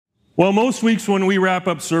Well, most weeks when we wrap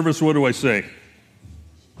up service, what do I say?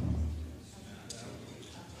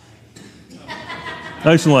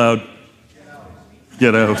 Nice and loud.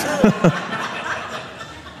 Get out.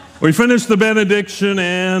 We finish the benediction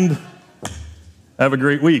and have a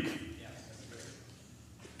great week.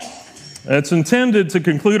 It's intended to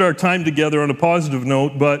conclude our time together on a positive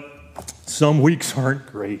note, but some weeks aren't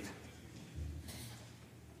great.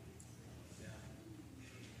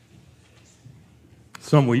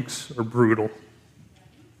 Some weeks are brutal.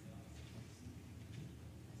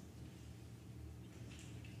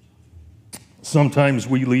 Sometimes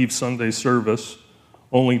we leave Sunday service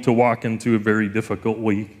only to walk into a very difficult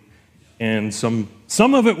week, and some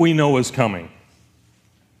of it we know is coming.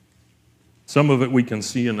 Some of it we can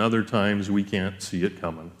see, and other times we can't see it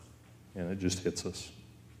coming, and it just hits us.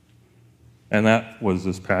 And that was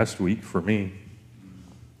this past week for me.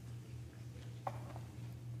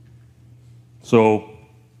 So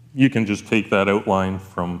you can just take that outline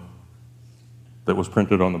from that was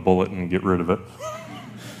printed on the bulletin and get rid of it.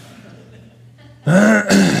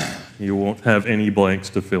 You won't have any blanks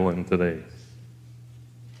to fill in today.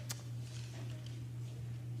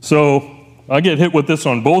 So I get hit with this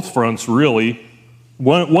on both fronts, really.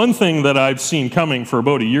 One thing that I've seen coming for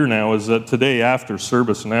about a year now is that today after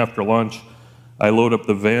service and after lunch, I load up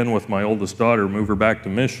the van with my oldest daughter, move her back to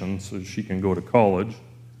Mission so she can go to college.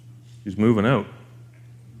 She's moving out.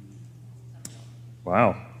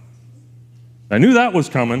 Wow. I knew that was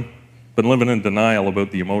coming. Been living in denial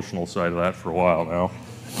about the emotional side of that for a while now.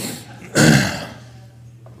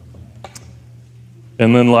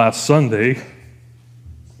 And then last Sunday,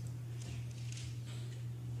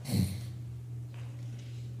 I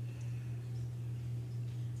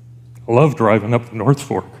love driving up the North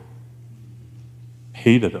Fork.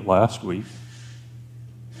 Hated it last week.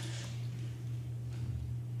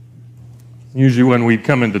 Usually when we'd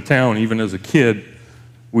come into town, even as a kid,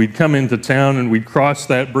 we'd come into town and we'd cross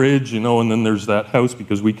that bridge, and then there's that house,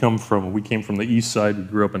 because we came from the east side. We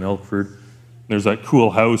grew up in Elkford. There's that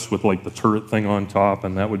cool house with like the turret thing on top,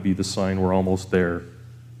 and that would be the sign, we're almost there.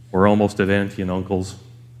 We're almost at Auntie and Uncle's.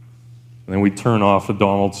 And then we turn off at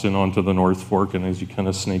Donaldson onto the North Fork, and as you kind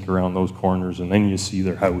of snake around those corners, and then you see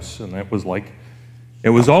their house. And it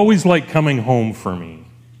was always like coming home for me.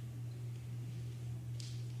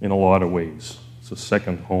 In a lot of ways. It's a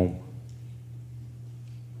second home.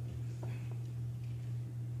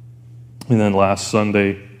 And then last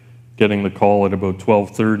Sunday, getting the call at about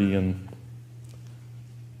 12:30 and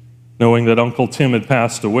knowing that Uncle Tim had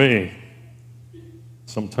passed away.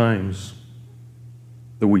 Sometimes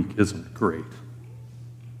the week isn't great.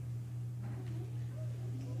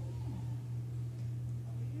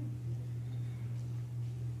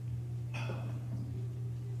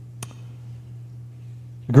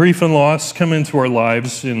 Grief and loss come into our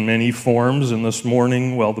lives in many forms, and this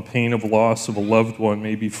morning, while the pain of loss of a loved one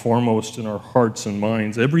may be foremost in our hearts and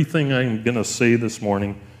minds, everything I'm going to say this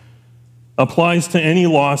morning applies to any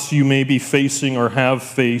loss you may be facing or have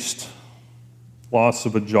faced. Loss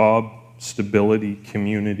of a job, stability,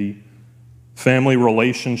 community, family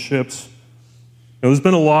relationships. There's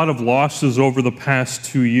been a lot of losses over the past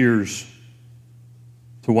 2 years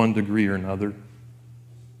to one degree or another.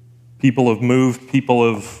 People have moved,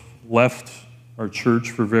 people have left our church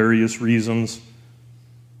for various reasons.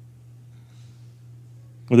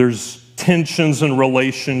 There's tensions in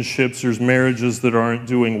relationships, there's marriages that aren't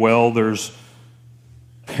doing well, there's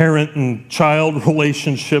parent and child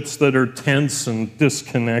relationships that are tense and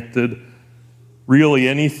disconnected. Really,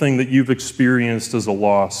 anything that you've experienced as a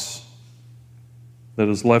loss that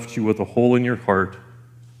has left you with a hole in your heart,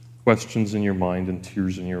 questions in your mind, and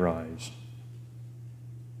tears in your eyes.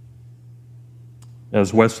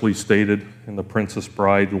 As Wesley stated in The Princess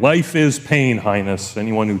Bride, life is pain, Highness.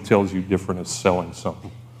 Anyone who tells you different is selling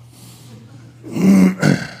something.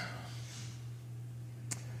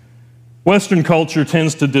 Western culture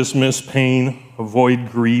tends to dismiss pain, avoid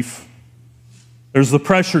grief. There's the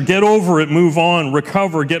pressure, get over it, move on,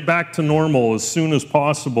 recover, get back to normal as soon as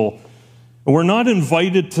possible. And we're not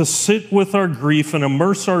invited to sit with our grief and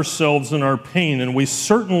immerse ourselves in our pain, and we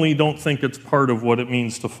certainly don't think it's part of what it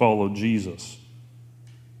means to follow Jesus.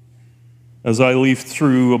 As I leaf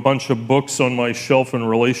through a bunch of books on my shelf in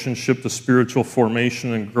relationship to spiritual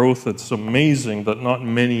formation and growth, it's amazing that not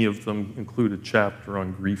many of them include a chapter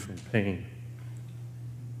on grief and pain.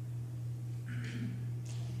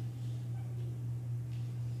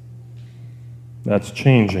 That's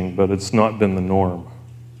changing, but it's not been the norm.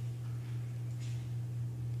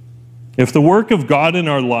 If the work of God in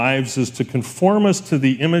our lives is to conform us to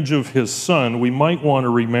the image of His Son, we might want to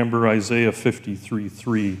remember Isaiah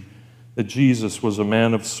 53:3. that Jesus was a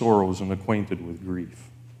man of sorrows and acquainted with grief.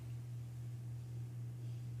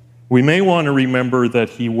 We may want to remember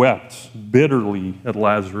that he wept bitterly at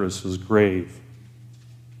Lazarus' grave.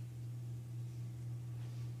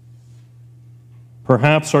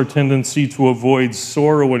 Perhaps our tendency to avoid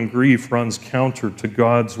sorrow and grief runs counter to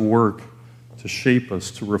God's work to shape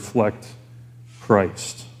us to reflect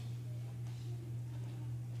Christ.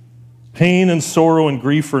 Pain and sorrow and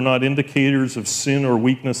grief are not indicators of sin or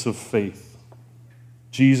weakness of faith.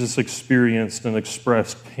 Jesus experienced and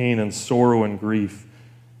expressed pain and sorrow and grief.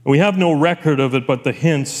 We have no record of it, but the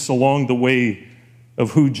hints along the way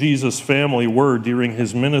of who Jesus' family were during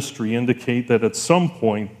his ministry indicate that at some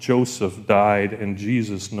point Joseph died, and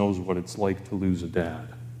Jesus knows what it's like to lose a dad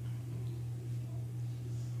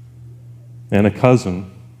and a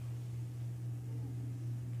cousin,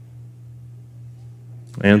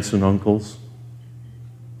 aunts and uncles.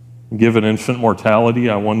 Given infant mortality,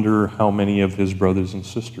 I wonder how many of his brothers and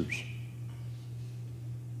sisters.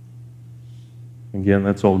 Again,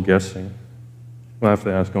 that's all guessing. We'll have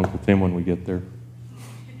to ask Uncle Tim when we get there.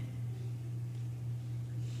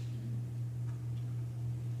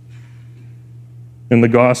 In the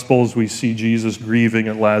Gospels, we see Jesus grieving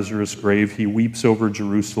at Lazarus' grave. He weeps over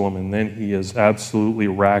Jerusalem, and then he is absolutely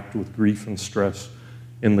racked with grief and stress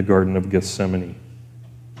in the Garden of Gethsemane.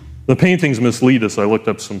 The paintings mislead us. I looked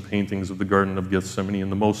up some paintings of the Garden of Gethsemane,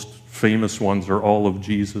 and the most famous ones are all of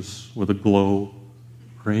Jesus with a glow,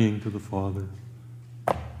 praying to the Father.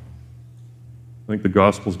 I think the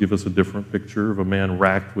Gospels give us a different picture of a man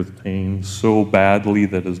racked with pain so badly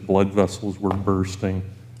that his blood vessels were bursting,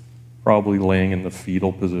 probably laying in the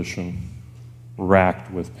fetal position,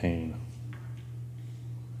 racked with pain.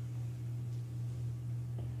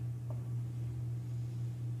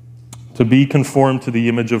 To be conformed to the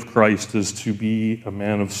image of Christ is to be a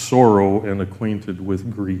man of sorrow and acquainted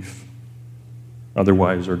with grief.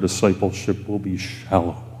 Otherwise, our discipleship will be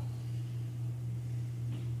shallow.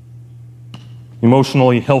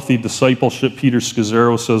 Emotionally healthy discipleship, Peter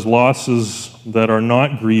Scazzaro says, losses that are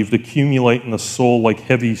not grieved accumulate in the soul like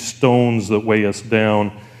heavy stones that weigh us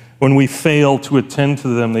down. When we fail to attend to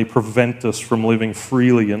them, they prevent us from living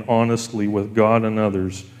freely and honestly with God and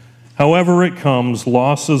others. However it comes,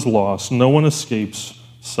 loss is loss. No one escapes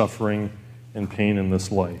suffering and pain in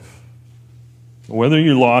this life. Whether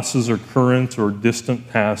your losses are current or distant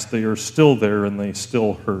past, they are still there and they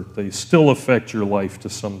still hurt. They still affect your life to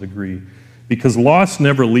some degree. Because loss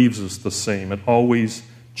never leaves us the same. It always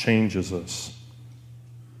changes us.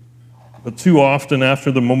 But too often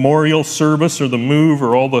after the memorial service or the move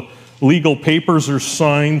or all the legal papers are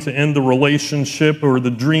signed to end the relationship or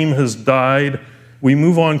the dream has died, we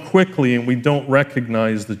move on quickly and we don't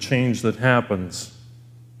recognize the change that happens.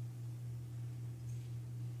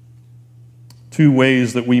 Two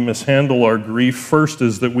ways that we mishandle our grief. First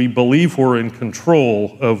is that we believe we're in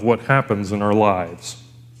control of what happens in our lives.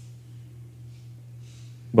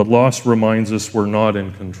 But loss reminds us we're not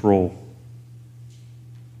in control.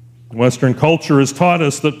 Western culture has taught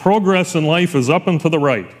us that progress in life is up and to the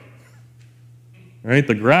right. Right?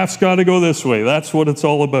 The graph's got to go this way. That's what it's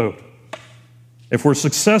all about. If we're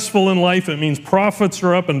successful in life, it means profits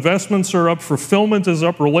are up, investments are up, fulfillment is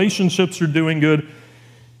up, relationships are doing good.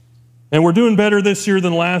 And we're doing better this year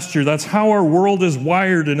than last year. That's how our world is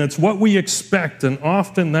wired, and it's what we expect. And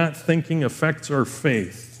often that thinking affects our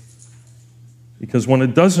faith. Because when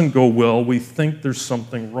it doesn't go well, we think there's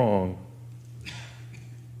something wrong.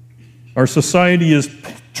 Our society has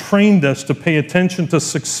trained us to pay attention to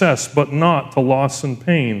success, but not to loss and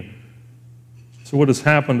pain. So what has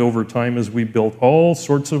happened over time is we built all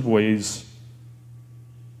sorts of ways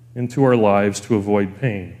into our lives to avoid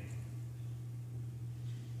pain.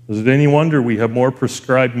 Is it any wonder we have more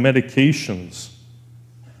prescribed medications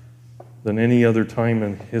than any other time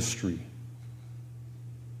in history?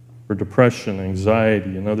 For depression,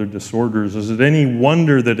 anxiety, and other disorders. Is it any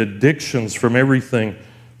wonder that addictions from everything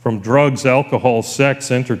from drugs, alcohol, sex,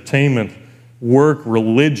 entertainment, work,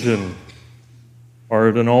 religion are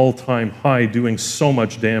at an all-time high, doing so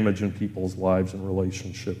much damage in people's lives and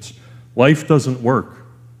relationships? Life doesn't work.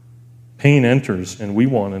 Pain enters, and we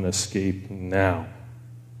want an escape now.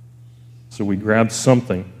 So we grab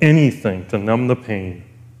something, anything, to numb the pain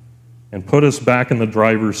and put us back in the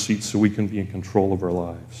driver's seat so we can be in control of our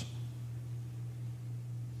lives.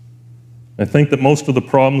 I think that most of the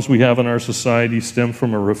problems we have in our society stem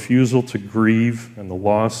from a refusal to grieve and the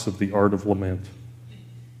loss of the art of lament.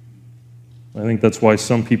 I think that's why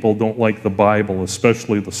some people don't like the Bible,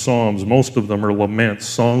 especially the Psalms. Most of them are laments,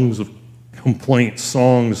 songs of complaint,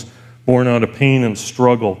 songs born out of pain and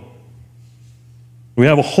struggle. We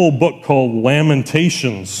have a whole book called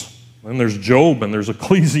Lamentations And there's Job and there's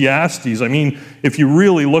Ecclesiastes. I mean, if you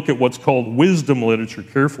really look at what's called wisdom literature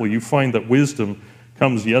carefully, you find that wisdom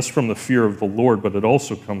comes, yes, from the fear of the Lord, but it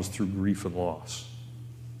also comes through grief and loss.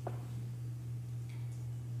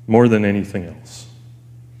 More than anything else.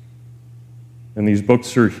 And these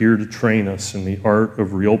books are here to train us in the art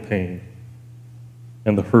of real pain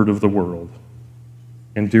and the hurt of the world.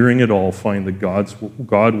 And during it all, find that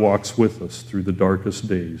God walks with us through the darkest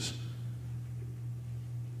days.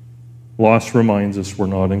 Loss reminds us we're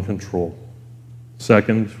not in control.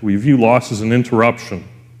 Second, we view loss as an interruption.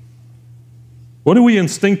 What do we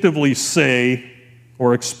instinctively say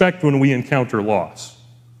or expect when we encounter loss?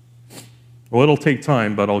 Well, it'll take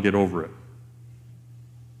time, but I'll get over it.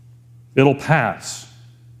 It'll pass.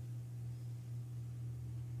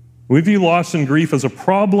 We view loss and grief as a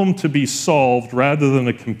problem to be solved rather than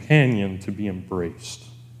a companion to be embraced.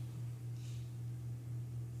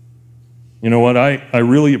 You know what? I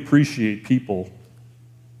really appreciate people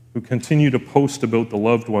who continue to post about the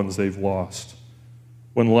loved ones they've lost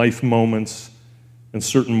when life moments and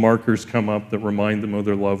certain markers come up that remind them of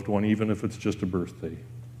their loved one, even if it's just a birthday.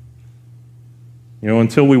 You know,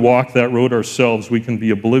 until we walk that road ourselves, we can be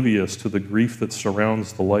oblivious to the grief that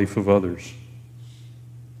surrounds the life of others.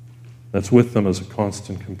 That's with them as a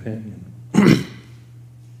constant companion.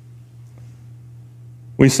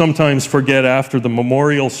 We sometimes forget after the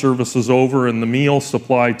memorial service is over and the meal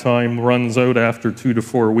supply time runs out after 2 to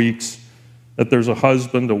 4 weeks that there's a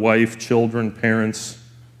husband, a wife, children, parents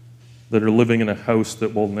that are living in a house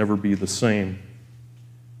that will never be the same.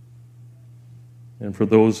 And for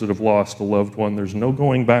those that have lost a loved one, there's no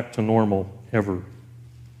going back to normal ever.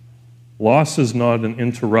 Loss is not an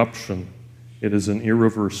interruption, it is an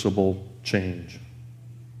irreversible change.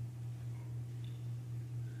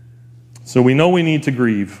 So we know we need to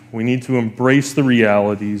grieve. We need to embrace the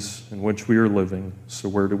realities in which we are living. So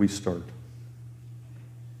where do we start?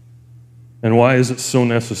 And why is it so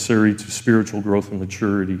necessary to spiritual growth and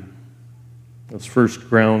maturity? Let's first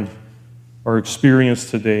ground our experience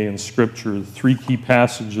today in Scripture. The 3 key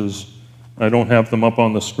passages, I don't have them up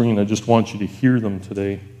on the screen. I just want you to hear them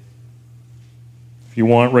today. If you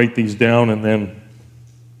want, write these down and then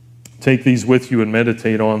take these with you and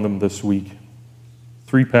meditate on them this week.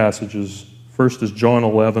 3 passages. First is John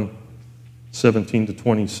 11, 17 to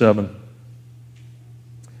 27.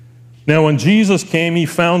 Now, when Jesus came, he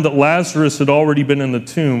found that Lazarus had already been in the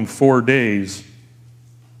tomb 4 days.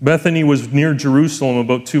 Bethany was near Jerusalem,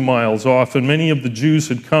 about 2 miles off, and many of the Jews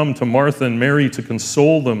had come to Martha and Mary to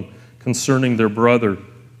console them concerning their brother.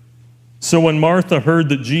 So when Martha heard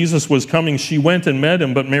that Jesus was coming, she went and met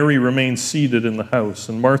him, but Mary remained seated in the house.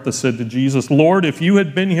 And Martha said to Jesus, "Lord, if you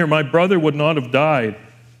had been here, my brother would not have died.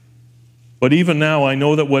 But even now I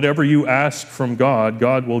know that whatever you ask from God,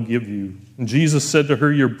 God will give you." And Jesus said to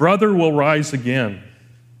her, "Your brother will rise again."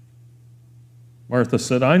 Martha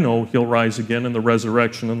said, "I know he'll rise again in the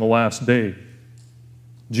resurrection in the last day."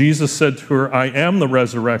 Jesus said to her, "I am the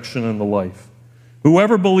resurrection and the life.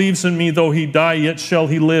 Whoever believes in me, though he die, yet shall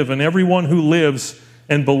he live. And everyone who lives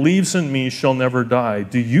and believes in me shall never die.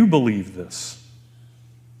 Do you believe this?"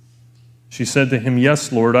 She said to him,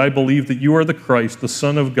 "Yes, Lord, I believe that you are the Christ, the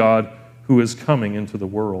Son of God, who is coming into the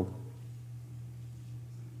world."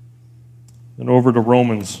 And over to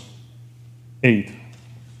Romans 8.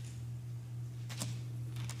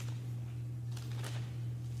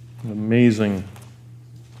 An amazing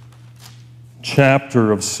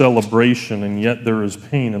chapter of celebration, and yet there is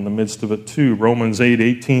pain in the midst of it too. Romans 8,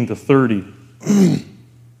 18 to 30.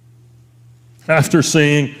 After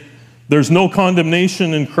saying, there's no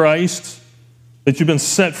condemnation in Christ, that you've been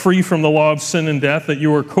set free from the law of sin and death, that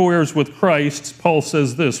you are co-heirs with Christ, Paul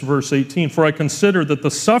says this, verse 18, "For I consider that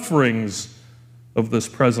the sufferings of this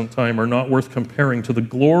present time are not worth comparing to the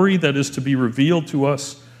glory that is to be revealed to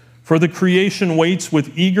us. For the creation waits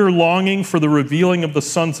with eager longing for the revealing of the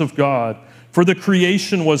sons of God. For the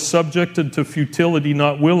creation was subjected to futility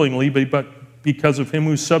not willingly, but because of him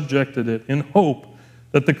who subjected it, in hope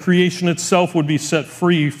that the creation itself would be set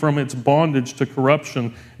free from its bondage to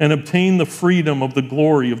corruption and obtain the freedom of the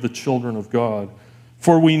glory of the children of God.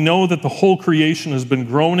 For we know that the whole creation has been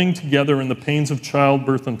groaning together in the pains of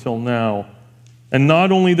childbirth until now. And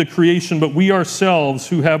not only the creation, but we ourselves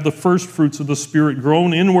who have the first fruits of the Spirit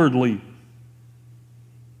groan inwardly.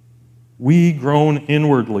 We groan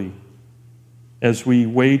inwardly as we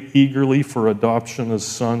wait eagerly for adoption as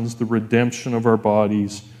sons, the redemption of our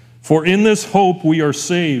bodies. For in this hope we are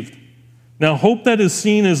saved. Now hope that is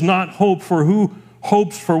seen is not hope, for who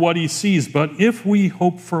hopes for what he sees? But if we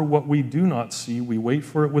hope for what we do not see, we wait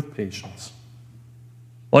for it with patience.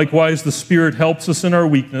 Likewise, the Spirit helps us in our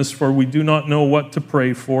weakness, for we do not know what to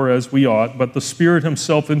pray for as we ought, but the Spirit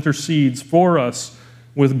himself intercedes for us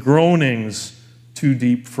with groanings too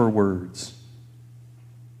deep for words.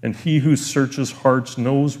 And he who searches hearts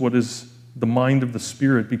knows what is the mind of the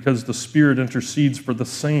Spirit, because the Spirit intercedes for the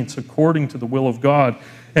saints according to the will of God.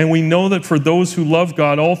 And we know that for those who love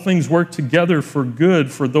God, all things work together for good,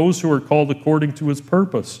 for those who are called according to his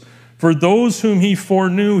purpose. For those whom he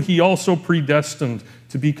foreknew, he also predestined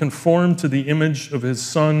to be conformed to the image of his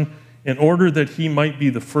Son, in order that he might be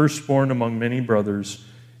the firstborn among many brothers.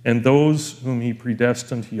 And those whom he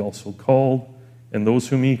predestined, he also called. And those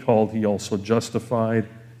whom he called, he also justified.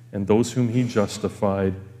 And those whom he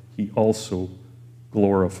justified, he also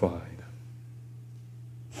glorified.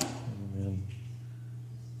 Amen.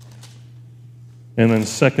 And then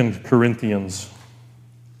 2 Corinthians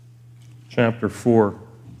chapter 4,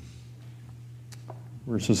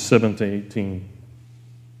 verses 7 to 18.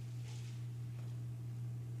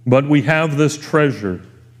 But we have this treasure,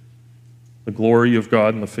 the glory of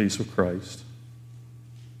God in the face of Christ,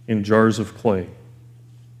 in jars of clay,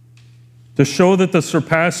 to show that the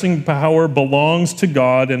surpassing power belongs to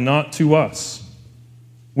God and not to us.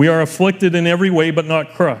 We are afflicted in every way but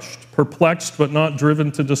not crushed, perplexed but not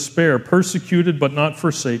driven to despair, persecuted but not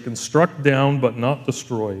forsaken, struck down but not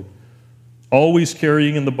destroyed, always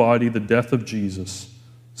carrying in the body the death of Jesus,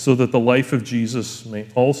 so that the life of Jesus may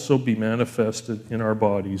also be manifested in our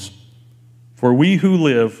bodies. For we who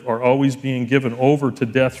live are always being given over to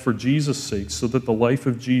death for Jesus' sake, so that the life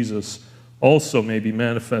of Jesus also may be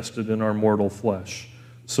manifested in our mortal flesh.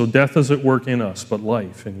 So death is at work in us, but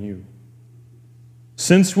life in you.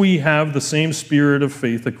 Since we have the same spirit of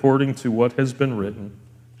faith according to what has been written,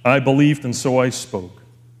 I believed and so I spoke.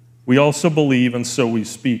 We also believe and so we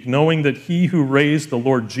speak, knowing that he who raised the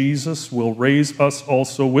Lord Jesus will raise us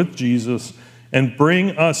also with Jesus and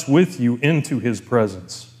bring us with you into his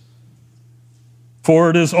presence.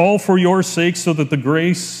 For it is all for your sake, so that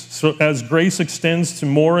as grace extends to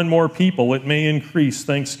more and more people, it may increase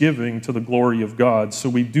thanksgiving to the glory of God. So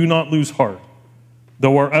we do not lose heart.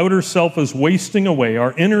 Though our outer self is wasting away,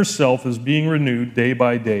 our inner self is being renewed day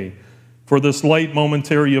by day. For this light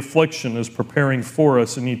momentary affliction is preparing for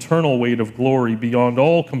us an eternal weight of glory beyond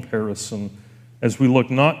all comparison, as we look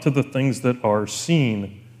not to the things that are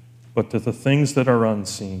seen, but to the things that are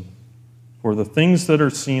unseen. For the things that are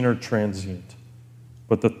seen are transient,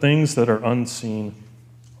 but the things that are unseen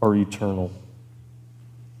are eternal.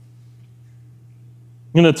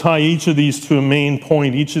 I'm going to tie each of these to a main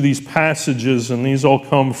point, each of these passages, and these all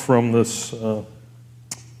come from this, the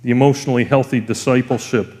Emotionally Healthy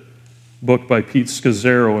Discipleship book by Pete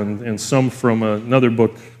Scazzero, and some from another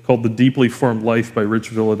book called The Deeply Formed Life by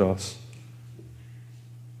Rich Villodas.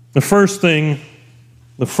 The first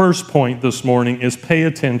point this morning is pay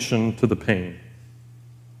attention to the pain.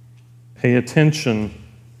 Pay attention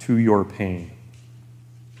to your pain.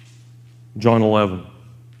 John 11.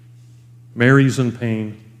 Mary's in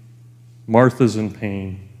pain, Martha's in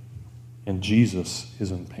pain, and Jesus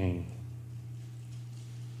is in pain.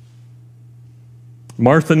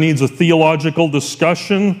 Martha needs a theological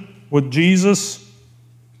discussion with Jesus.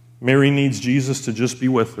 Mary needs Jesus to just be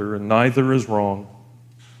with her, and neither is wrong.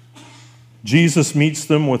 Jesus meets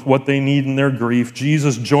them with what they need in their grief.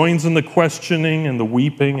 Jesus joins in the questioning and the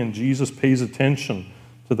weeping, and Jesus pays attention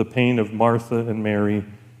to the pain of Martha and Mary,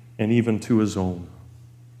 and even to his own.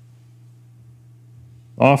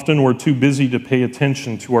 Often we're too busy to pay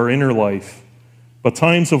attention to our inner life, but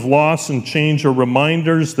times of loss and change are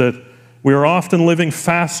reminders that we are often living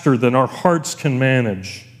faster than our hearts can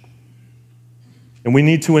manage. And we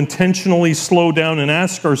need to intentionally slow down and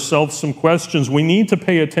ask ourselves some questions. We need to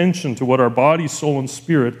pay attention to what our body, soul, and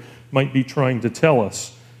spirit might be trying to tell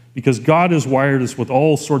us, because God has wired us with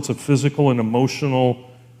all sorts of physical and emotional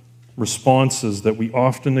responses that we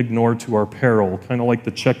often ignore to our peril, kind of like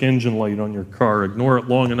the check engine light on your car. Ignore it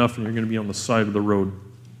long enough and you're going to be on the side of the road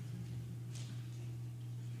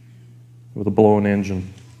with a blown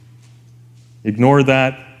engine. Ignore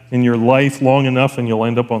that in your life long enough and you'll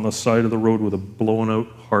end up on the side of the road with a blown out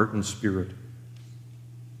heart and spirit.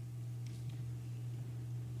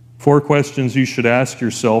 4 questions you should ask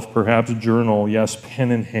yourself, perhaps journal, yes,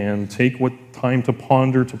 pen in hand. Take what time to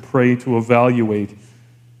ponder, to pray, to evaluate.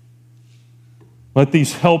 Let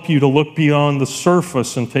these help you to look beyond the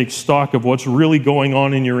surface and take stock of what's really going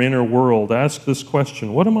on in your inner world. Ask this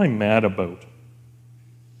question: what am I mad about?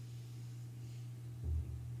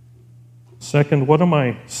 Second, what am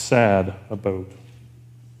I sad about?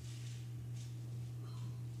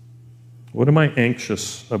 What am I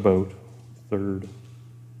anxious about? Third,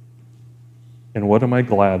 and what am I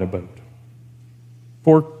glad about?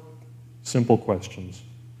 4 simple questions.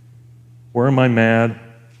 Where am I mad?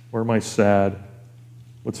 Where am I sad?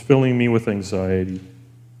 What's filling me with anxiety?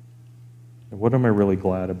 And what am I really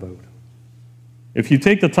glad about? If you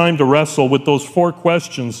take the time to wrestle with those 4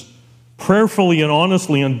 questions prayerfully and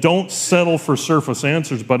honestly, and don't settle for surface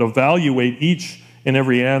answers, but evaluate each and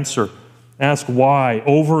every answer. Ask why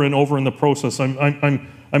over and over in the process. I'm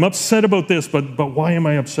upset about this, but why am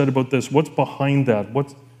I upset about this? What's behind that?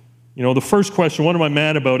 The first question, what am I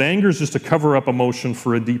mad about? Anger is just to cover up emotion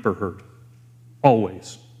for a deeper hurt.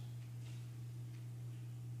 Always.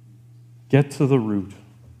 Get to the root.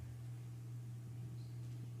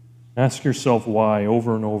 Ask yourself why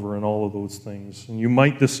over and over in all of those things. And you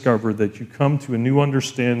might discover that you come to a new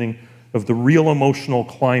understanding of the real emotional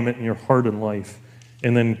climate in your heart and life,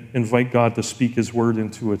 and then invite God to speak His word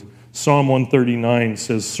into it. Psalm 139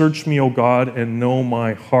 says, "Search me, O God, and know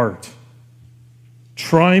my heart.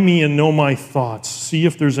 Try me and know my thoughts. See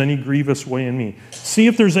if there's any grievous way in me. See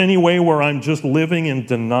if there's any way where I'm just living in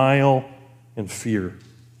denial and fear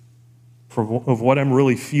of what I'm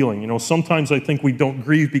really feeling." Sometimes I think we don't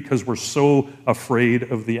grieve because we're so afraid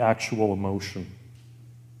of the actual emotion.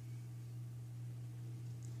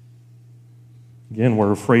 Again,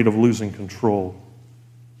 we're afraid of losing control.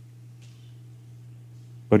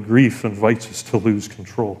 But grief invites us to lose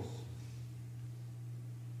control.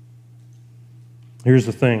 Here's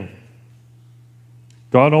the thing.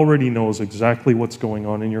 God already knows exactly what's going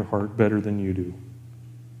on in your heart better than you do.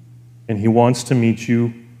 And He wants to meet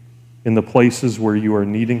you in the places where you are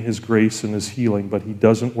needing His grace and His healing, but He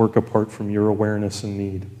doesn't work apart from your awareness and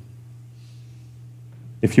need.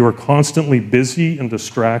 If you are constantly busy and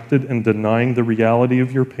distracted and denying the reality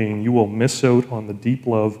of your pain, you will miss out on the deep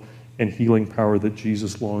love and healing power that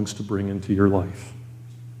Jesus longs to bring into your life.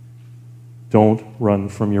 Don't run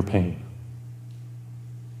from your pain.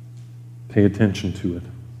 Pay attention to it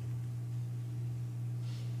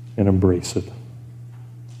and embrace it.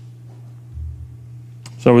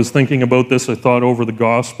 So I was thinking about this. I thought over the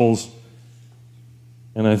Gospels,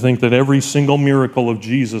 and I think that every single miracle of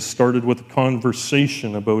Jesus started with a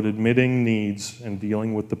conversation about admitting needs and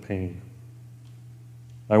dealing with the pain.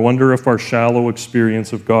 I wonder if our shallow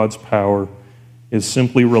experience of God's power is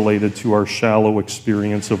simply related to our shallow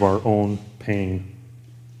experience of our own pain,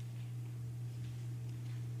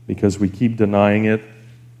 because we keep denying it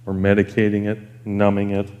or medicating it,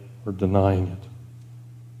 numbing it, or denying it.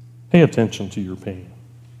 Pay attention to your pain.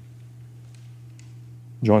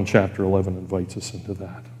 John chapter 11 invites us into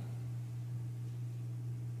that.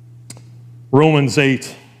 Romans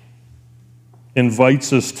 8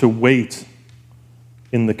 invites us to wait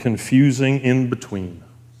in the confusing in-between.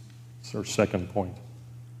 That's our second point.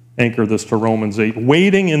 Anchor this to Romans 8.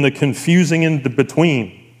 Waiting in the confusing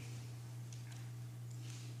in-between.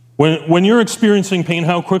 When you're experiencing pain,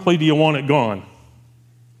 how quickly do you want it gone?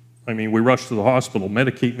 We rush to the hospital.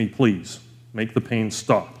 Medicate me, please. Make the pain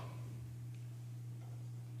stop.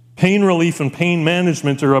 Pain relief and pain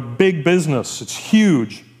management are a big business. It's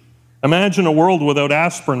huge. Imagine a world without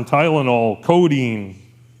aspirin, Tylenol, codeine,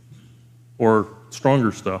 or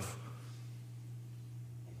stronger stuff.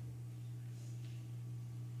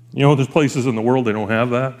 There's places in the world they don't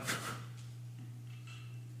have that.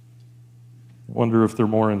 I wonder if they're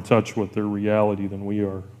more in touch with their reality than we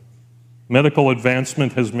are. Medical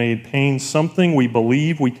advancement has made pain something we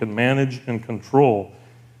believe we can manage and control.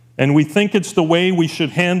 And we think it's the way we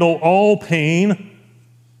should handle all pain,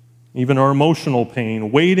 even our emotional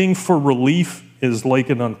pain. Waiting for relief is like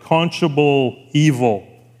an unconscionable evil.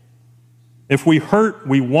 If we hurt,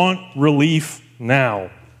 we want relief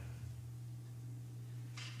now.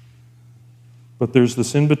 But there's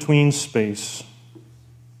this in-between space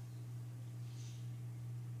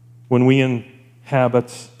when we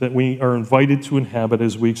inhabit, that we are invited to inhabit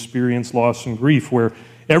as we experience loss and grief, where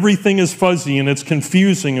everything is fuzzy and it's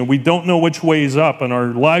confusing and we don't know which way is up, and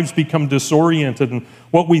our lives become disoriented, and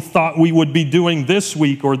what we thought we would be doing this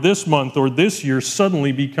week or this month or this year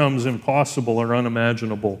suddenly becomes impossible or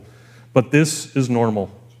unimaginable. But this is normal.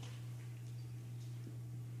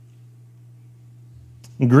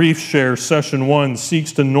 Grief Share Session 1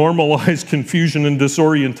 seeks to normalize confusion and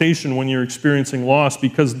disorientation when you're experiencing loss,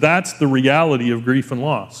 because that's the reality of grief and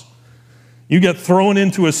loss. You get thrown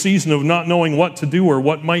into a season of not knowing what to do or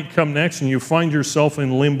what might come next, and you find yourself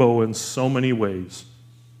in limbo in so many ways.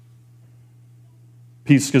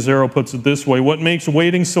 Pete Scazzaro puts it this way: what makes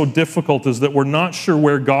waiting so difficult is that we're not sure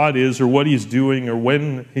where God is or what He's doing or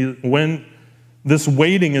when this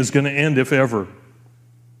waiting is going to end, if ever.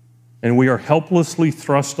 And we are helplessly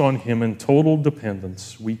thrust on Him in total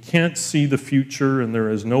dependence. We can't see the future, and there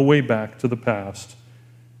is no way back to the past.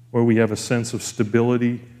 where we have a sense of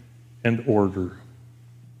stability and order.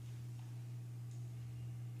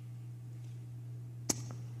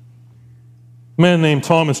 A man named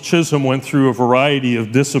Thomas Chisholm went through a variety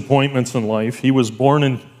of disappointments in life. He was born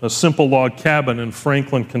in a simple log cabin in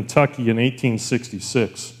Franklin, Kentucky in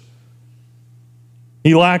 1866.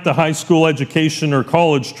 He lacked a high school education or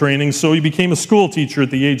college training, so he became a school teacher at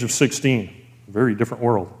the age of 16. A very different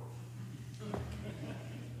world.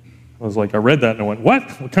 I was like, I read that and I went, what?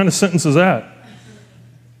 What kind of sentence is that?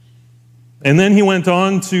 And then he went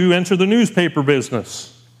on to enter the newspaper business.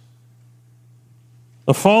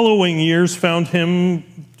 The following years found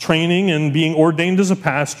him training and being ordained as a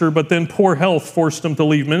pastor, but then poor health forced him to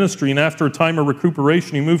leave ministry, and after a time of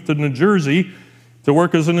recuperation, he moved to New Jersey to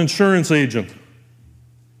work as an insurance agent.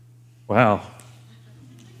 Wow.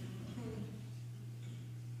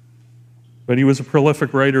 But he was a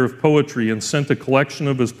prolific writer of poetry and sent a collection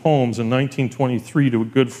of his poems in 1923 to a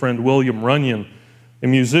good friend, William Runyon, a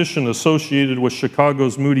musician associated with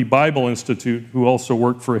Chicago's Moody Bible Institute, who also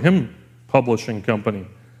worked for a hymn publishing company.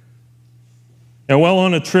 And while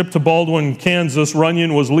on a trip to Baldwin, Kansas,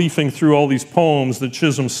 Runyon was leafing through all these poems that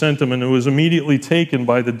Chisholm sent him, and was immediately taken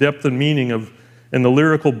by the depth and meaning of and the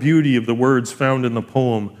lyrical beauty of the words found in the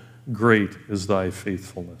poem, "Great is thy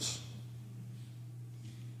faithfulness."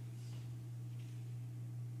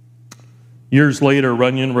 Years later,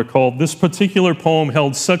 Runyon recalled, "This particular poem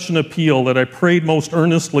held such an appeal that I prayed most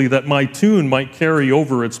earnestly that my tune might carry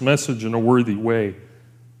over its message in a worthy way.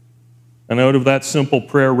 And out of that simple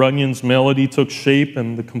prayer, Runyon's melody took shape,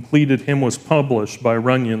 and the completed hymn was published by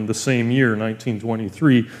Runyon the same year,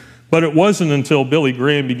 1923. But it wasn't until Billy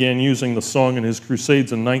Graham began using the song in his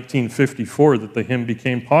crusades in 1954 that the hymn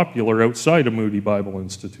became popular outside of Moody Bible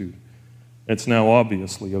Institute. It's now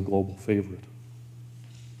obviously a global favorite.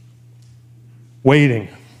 Waiting.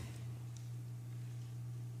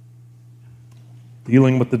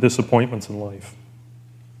 Dealing with the disappointments in life.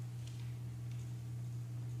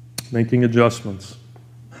 Making adjustments.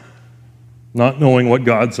 Not knowing what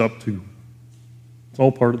God's up to. It's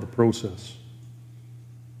all part of the process.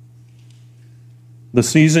 The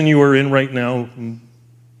season you are in right now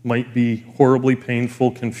might be horribly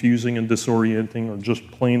painful, confusing, and disorienting, or just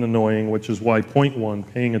plain annoying, which is why point one,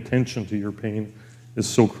 paying attention to your pain, is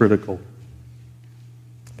so critical.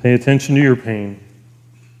 Pay attention to your pain,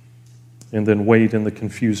 and then wait in the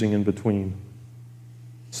confusing in between.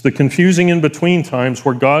 It's the confusing in between times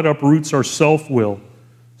where God uproots our self-will,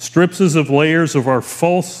 strips us of layers of our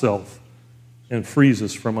false self, and frees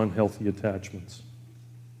us from unhealthy attachments.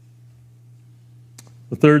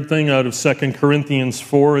 The third thing out of 2 Corinthians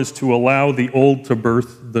 4 is to allow the old to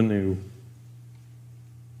birth the new.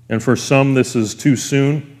 And for some, this is too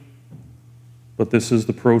soon, but this is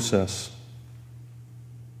the process.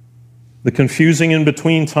 The confusing in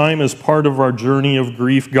between time is part of our journey of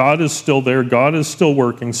grief. God is still there. God is still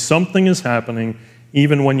working. Something is happening,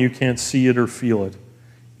 even when you can't see it or feel it.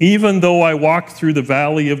 Even though I walk through the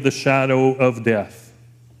valley of the shadow of death,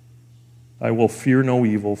 I will fear no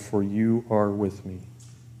evil, for you are with me.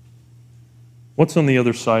 What's on the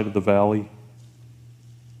other side of the valley?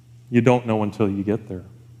 You don't know until you get there,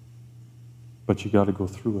 but you got to go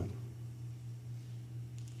through it.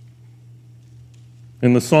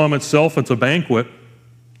 In the psalm itself, it's a banquet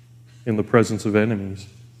in the presence of enemies.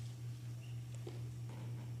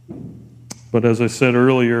 But as I said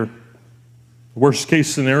earlier, the worst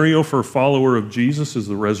case scenario for a follower of Jesus is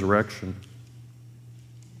the resurrection.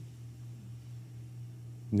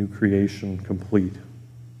 New creation complete.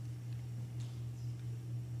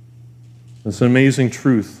 It's an amazing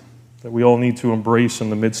truth that we all need to embrace in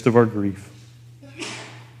the midst of our grief.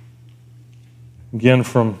 Again,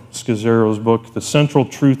 from Scazzero's book, the central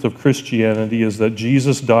truth of Christianity is that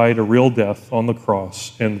Jesus died a real death on the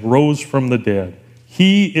cross and rose from the dead.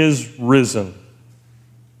 He is risen.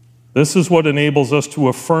 This is what enables us to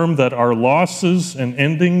affirm that our losses and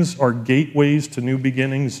endings are gateways to new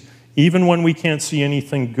beginnings, even when we can't see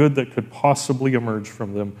anything good that could possibly emerge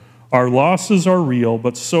from them. Our losses are real,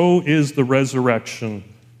 but so is the resurrection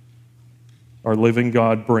our living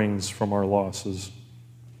God brings from our losses.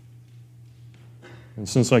 And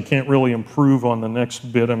since I can't really improve on the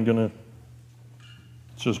next bit, I'm going to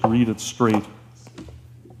just read it straight.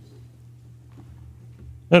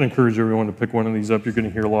 I'd encourage everyone to pick one of these up. You're going to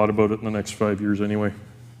hear a lot about it in the next 5 years anyway.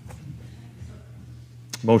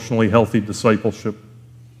 Emotionally healthy discipleship.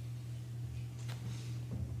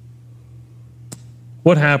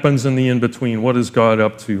 What happens in the in-between? What is God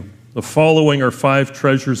up to? The following are 5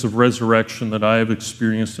 treasures of resurrection that I have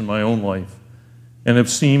experienced in my own life and have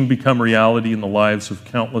seen become reality in the lives of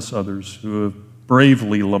countless others who have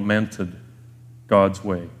bravely lamented God's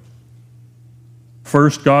way.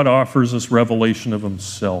 First, God offers us revelation of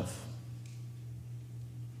himself.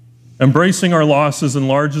 Embracing our losses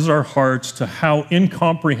enlarges our hearts to how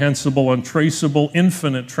incomprehensible, untraceable,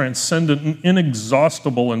 infinite, transcendent, and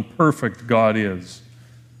inexhaustible and perfect God is.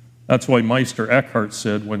 That's why Meister Eckhart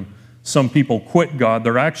said when some people quit God,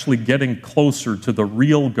 they're actually getting closer to the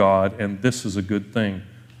real God, and this is a good thing.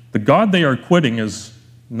 The God they are quitting is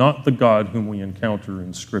not the God whom we encounter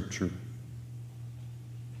in Scripture.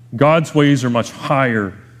 God's ways are much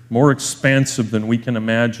higher, more expansive than we can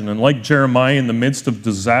imagine. And like Jeremiah, in the midst of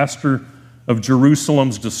disaster of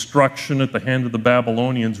Jerusalem's destruction at the hand of the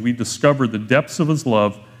Babylonians, we discover the depths of his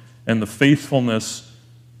love and the faithfulness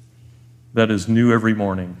that is new every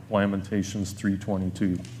morning, Lamentations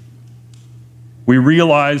 3:22. We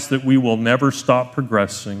realize that we will never stop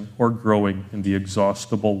progressing or growing in the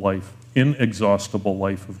inexhaustible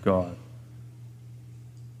life of God.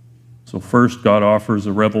 So first, God offers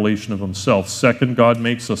a revelation of himself. Second, God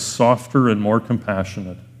makes us softer and more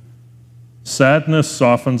compassionate. Sadness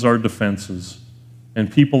softens our defenses,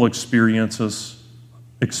 and people experience us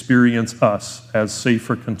as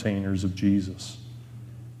safer containers of Jesus.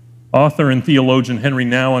 Author and theologian Henry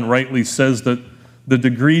Nouwen rightly says that the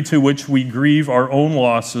degree to which we grieve our own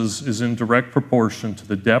losses is in direct proportion to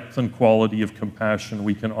the depth and quality of compassion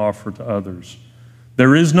we can offer to others.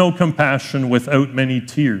 There is no compassion without many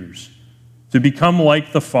tears. To become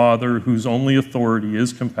like the Father, whose only authority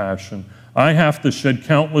is compassion, I have to shed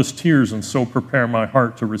countless tears and so prepare my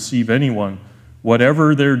heart to receive anyone,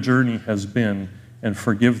 whatever their journey has been, and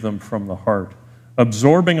forgive them from the heart.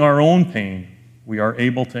 Absorbing our own pain, we are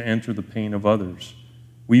able to enter the pain of others.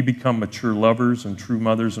 We become mature lovers and true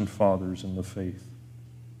mothers and fathers in the faith.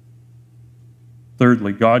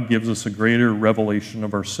 Thirdly, God gives us a greater revelation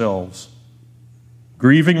of ourselves.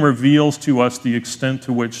 Grieving reveals to us the extent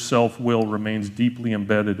to which self-will remains deeply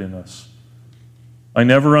embedded in us. I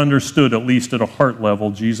never understood, at least at a heart level,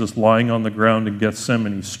 Jesus lying on the ground in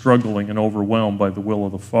Gethsemane, struggling and overwhelmed by the will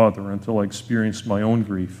of the Father, until I experienced my own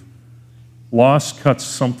grief. Loss cuts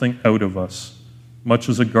something out of us, much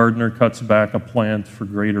as a gardener cuts back a plant for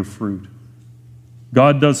greater fruit.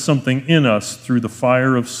 God does something in us through the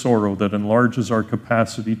fire of sorrow that enlarges our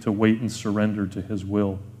capacity to wait and surrender to his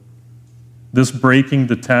will. This breaking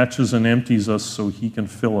detaches and empties us so he can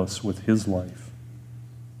fill us with his life.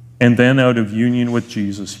 And then out of union with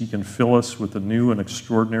Jesus, he can fill us with a new and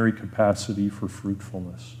extraordinary capacity for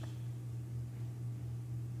fruitfulness.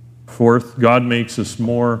 Fourth, God makes us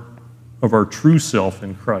more of our true self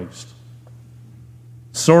in Christ.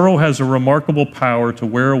 Sorrow has a remarkable power to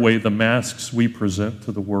wear away the masks we present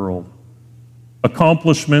to the world.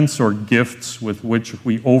 Accomplishments or gifts with which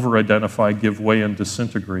we over-identify give way and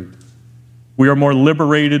disintegrate. We are more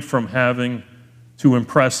liberated from having to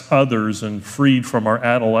impress others and freed from our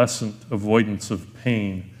adolescent avoidance of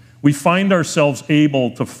pain. We find ourselves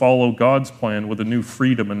able to follow God's plan with a new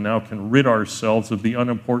freedom and now can rid ourselves of the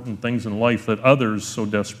unimportant things in life that others so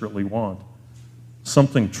desperately want.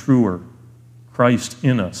 Something truer, Christ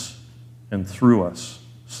in us and through us,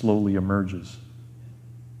 slowly emerges.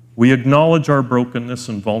 We acknowledge our brokenness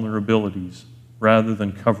and vulnerabilities rather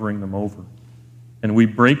than covering them over. And we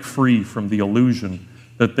break free from the illusion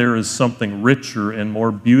that there is something richer and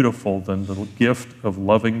more beautiful than the gift of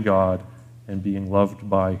loving God and being loved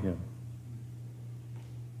by him.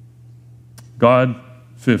 God,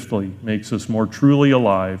 fifthly, makes us more truly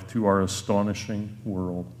alive to our astonishing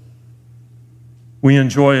world. We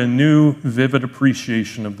enjoy a new, vivid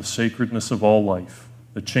appreciation of the sacredness of all life,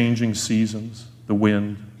 the changing seasons, the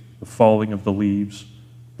wind, the falling of the leaves,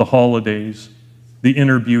 the holidays, the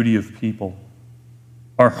inner beauty of people.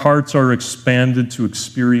 Our hearts are expanded to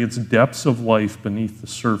experience depths of life beneath the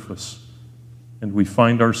surface, and we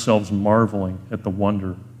find ourselves marveling at the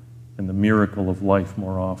wonder and the miracle of life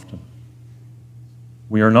more often.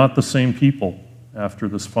 We are not the same people after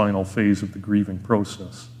this final phase of the grieving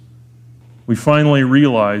process. We finally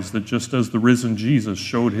realize that just as the risen Jesus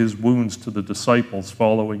showed his wounds to the disciples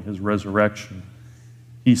following his resurrection,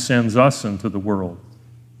 he sends us into the world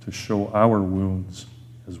to show our wounds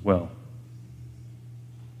as well.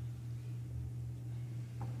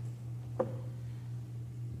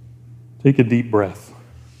 Take a deep breath.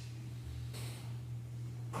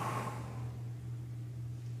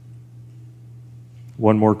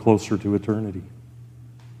 One more closer to eternity.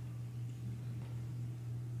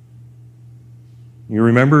 You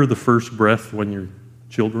remember the first breath when your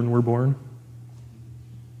children were born?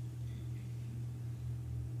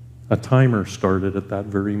 A timer started at that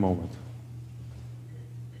very moment.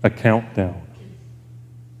 A countdown.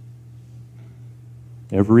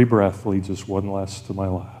 Every breath leads us one less to my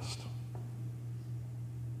last.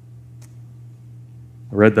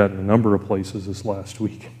 I read that in a number of places this last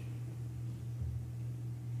week.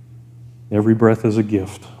 Every breath is a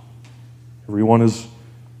gift.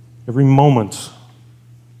 Every moment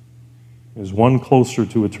is one closer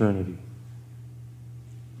to eternity.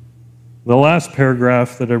 The last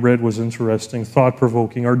paragraph that I read was interesting,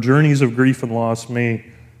 thought-provoking. Our journeys of grief and loss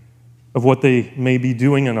of what they may be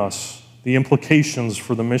doing in us, the implications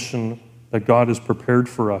for the mission that God has prepared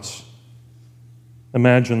for us.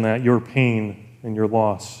 Imagine that your pain and your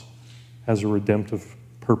loss has a redemptive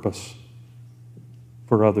purpose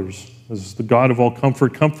for others. As the God of all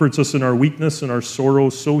comfort comforts us in our weakness and our sorrow,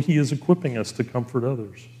 so he is equipping us to comfort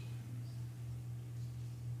others.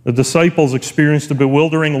 The disciples experienced a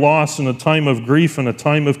bewildering loss in a time of grief and a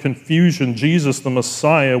time of confusion. Jesus, the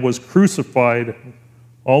Messiah, was crucified.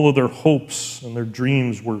 All of their hopes and their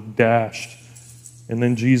dreams were dashed. And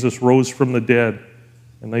then Jesus rose from the dead,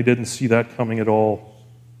 and they didn't see that coming at all.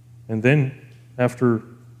 And then, after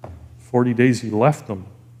 40 days, he left them.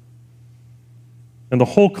 And the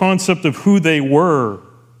whole concept of who they were,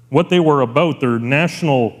 what they were about, their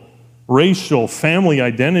national, racial, family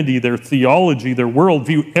identity, their theology, their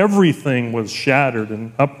worldview, everything was shattered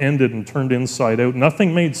and upended and turned inside out.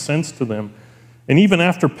 Nothing made sense to them. And even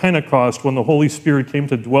after Pentecost, when the Holy Spirit came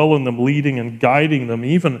to dwell in them, leading and guiding them,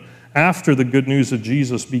 even after the good news of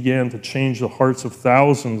Jesus began to change the hearts of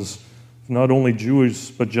thousands, not only Jews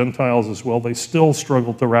but Gentiles as well, they still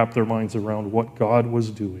struggled to wrap their minds around what God was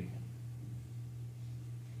doing.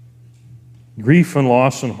 Grief and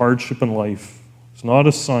loss and hardship in life is not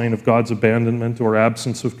a sign of God's abandonment or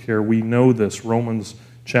absence of care. We know this. Romans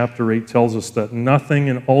chapter 8 tells us that nothing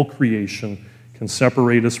in all creation can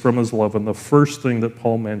separate us from his love, and the first thing that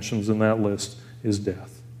Paul mentions in that list is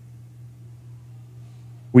death.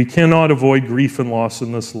 We cannot avoid grief and loss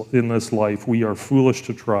in this life. We are foolish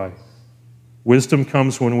to try. Wisdom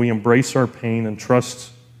comes when we embrace our pain and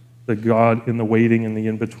trust that God in the waiting and the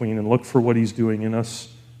in-between and look for what he's doing in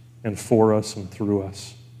us and for us and through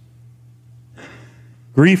us.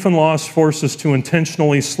 Grief and loss force us to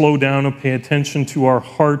intentionally slow down and pay attention to our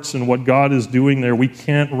hearts and what God is doing there. We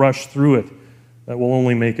can't rush through it. That will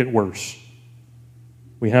only make it worse.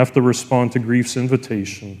 We have to respond to grief's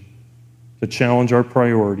invitation to challenge our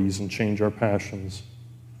priorities and change our passions.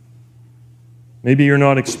 Maybe you're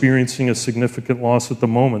not experiencing a significant loss at the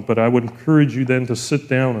moment, but I would encourage you then to sit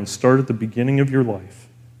down and start at the beginning of your life.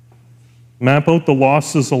 Map out the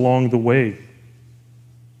losses along the way.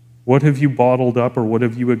 What have you bottled up or what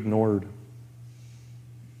have you ignored?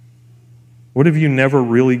 What have you never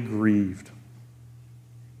really grieved?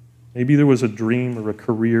 Maybe there was a dream or a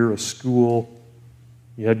career, a school.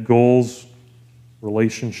 You had goals,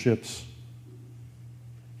 relationships.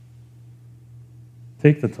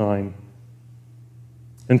 Take the time.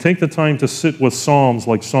 And take the time to sit with Psalms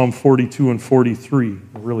like Psalm 42 and 43,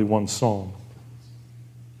 really one psalm.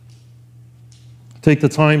 Take the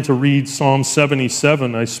time to read Psalm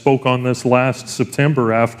 77. I spoke on this last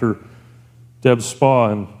September after Deb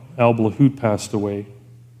Spa and Al Blahout passed away.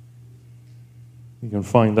 You can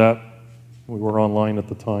find that. We were online at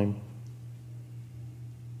the time.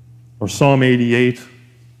 Or Psalm 88.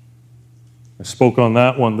 I spoke on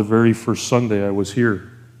that one the very first Sunday I was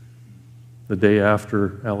here, the day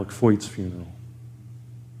after Alec Foyt's funeral.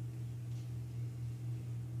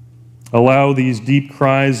 Allow these deep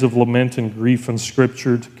cries of lament and grief in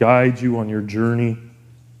Scripture to guide you on your journey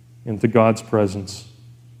into God's presence.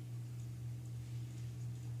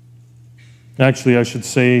 Actually, I should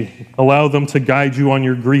say, allow them to guide you on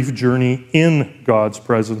your grief journey in God's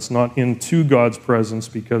presence, not into God's presence,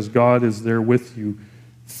 because God is there with you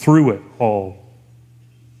through it all.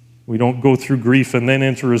 We don't go through grief and then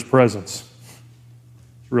enter his presence.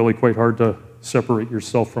 It's really quite hard to separate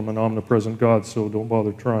yourself from an omnipresent God, so don't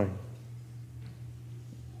bother trying.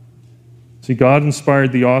 See, God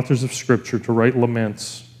inspired the authors of Scripture to write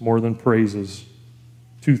laments more than praises.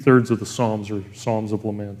 2/3 of the Psalms are Psalms of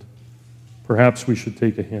lament. Perhaps we should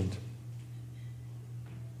take a hint.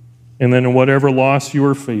 And then in whatever loss you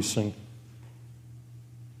are facing,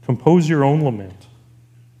 compose your own lament.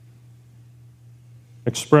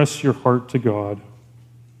 Express your heart to God,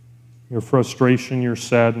 your frustration, your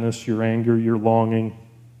sadness, your anger, your longing,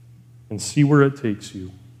 and see where it takes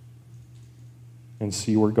you, and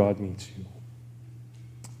see where God meets you.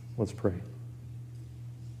 Let's pray.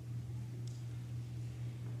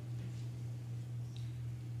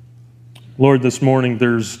 Lord, this morning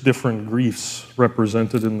there's different griefs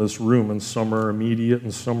represented in this room, and some are immediate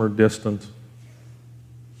and some are distant.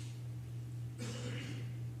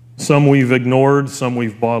 Some we've ignored, some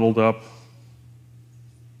we've bottled up.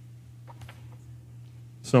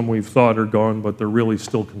 Some we've thought are gone, but they're really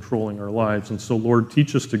still controlling our lives. And so, Lord,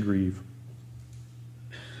 teach us to grieve,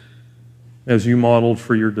 as you modeled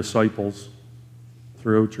for your disciples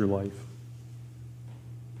throughout your life.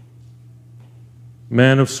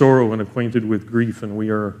 Man of sorrow and acquainted with grief, and we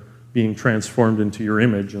are being transformed into your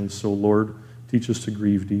image. And so, Lord, teach us to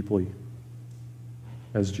grieve deeply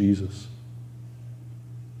as Jesus.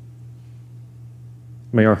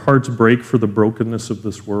 May our hearts break for the brokenness of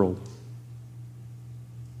this world,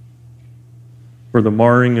 for the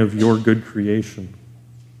marring of your good creation.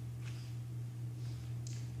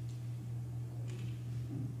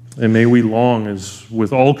 And may we long, as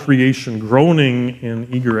with all creation, groaning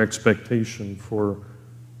in eager expectation for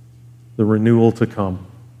the renewal to come.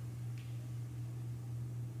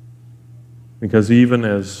 Because even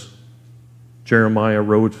as Jeremiah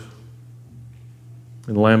wrote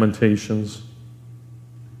in Lamentations,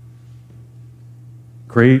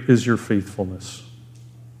 great is your faithfulness,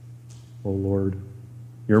 O Lord.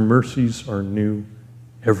 Your mercies are new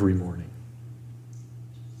every morning.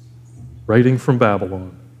 Writing from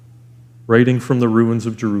Babylon, writing from the ruins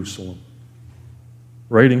of Jerusalem,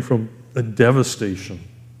 writing from the devastation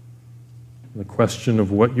and the question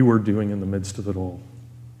of what you are doing in the midst of it all.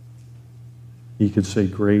 He could say,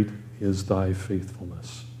 great is thy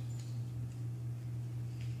faithfulness,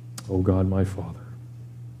 O God, my Father.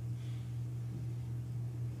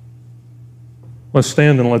 Let's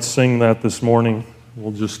stand and let's sing that this morning.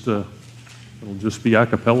 It'll just be a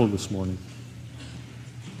cappella this morning.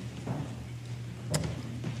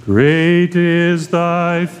 Great is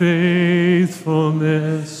thy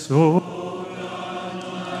faithfulness, O God,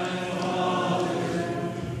 my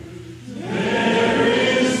Father. There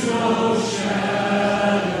is no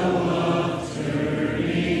shadow of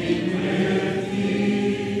turning with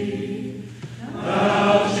thee.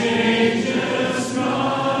 Thou changest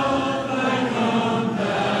not, thy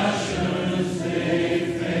compassions,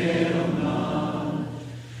 they fail not.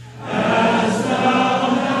 As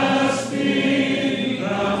thou hast been,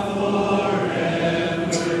 thou forever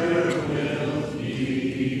wilt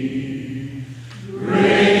be.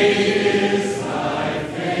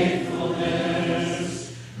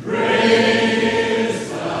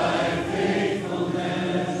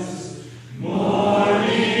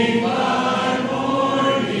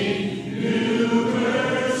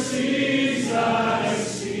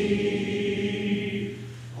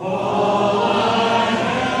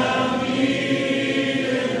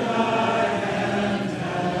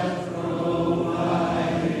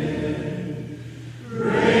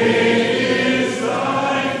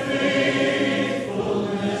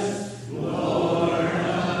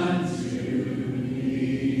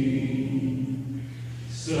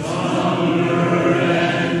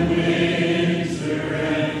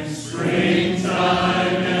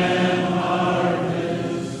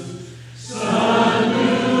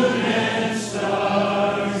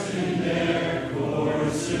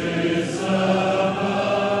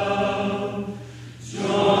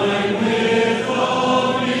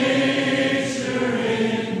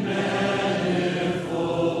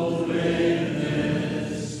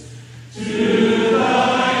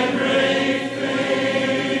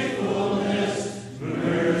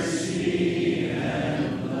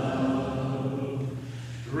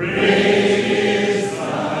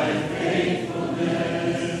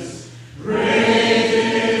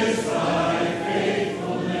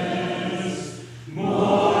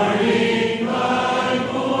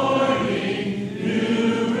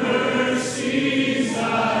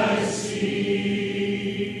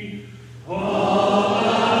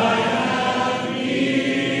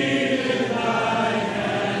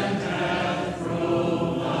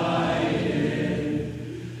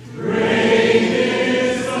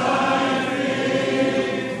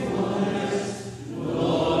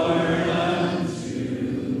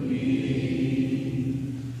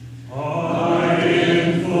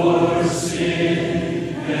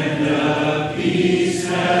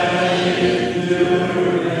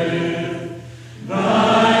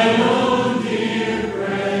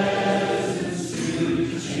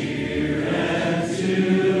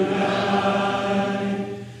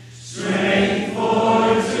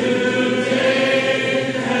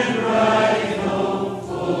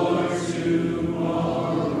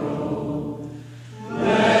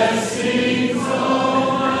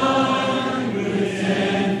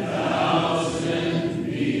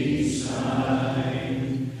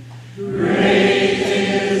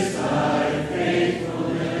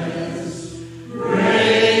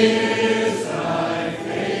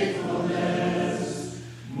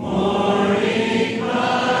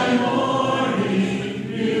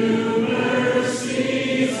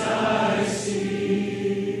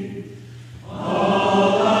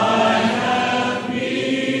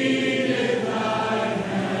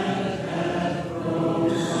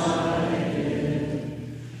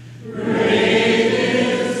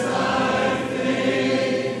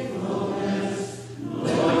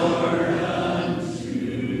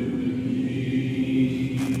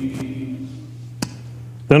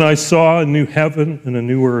 Then I saw a new heaven and a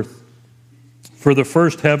new earth. For the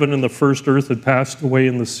first heaven and the first earth had passed away,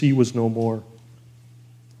 and the sea was no more.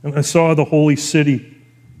 And I saw the holy city,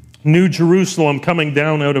 New Jerusalem, coming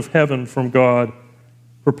down out of heaven from God,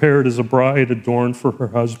 prepared as a bride adorned for her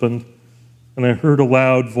husband. And I heard a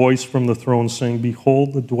loud voice from the throne saying,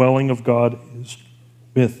 Behold, the dwelling of God is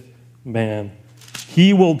with man.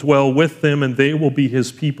 He will dwell with them, and they will be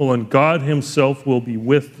his people, and God himself will be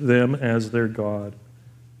with them as their God.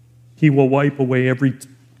 He will wipe away every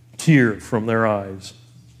tear from their eyes,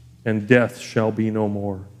 and death shall be no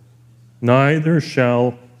more. Neither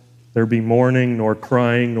shall there be mourning, nor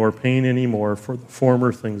crying, nor pain anymore, for the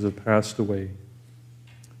former things have passed away.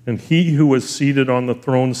 And he who was seated on the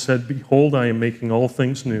throne said, Behold, I am making all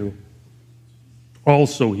things new.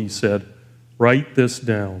 Also, he said, Write this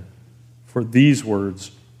down, for these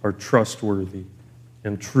words are trustworthy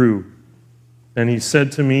and true. And he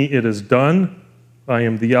said to me, It is done. I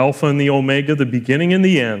am the Alpha and the Omega, the beginning and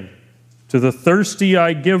the end. To the thirsty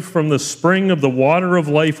I give from the spring of the water of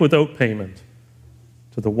life without payment.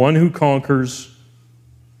 To the one who conquers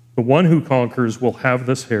will have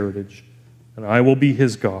this heritage, and I will be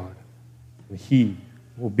his God, and he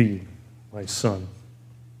will be my son.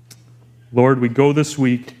 Lord, we go this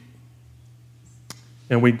week,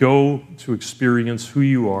 and we go to experience who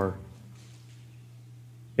you are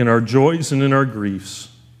in our joys and in our griefs,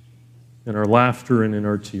 in our laughter and in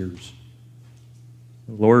our tears.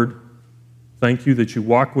 Lord, thank you that you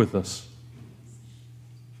walk with us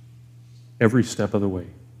every step of the way.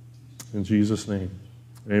 In Jesus' name,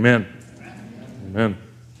 amen. Amen.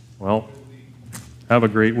 Well, have a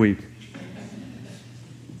great week,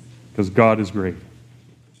 because God is great.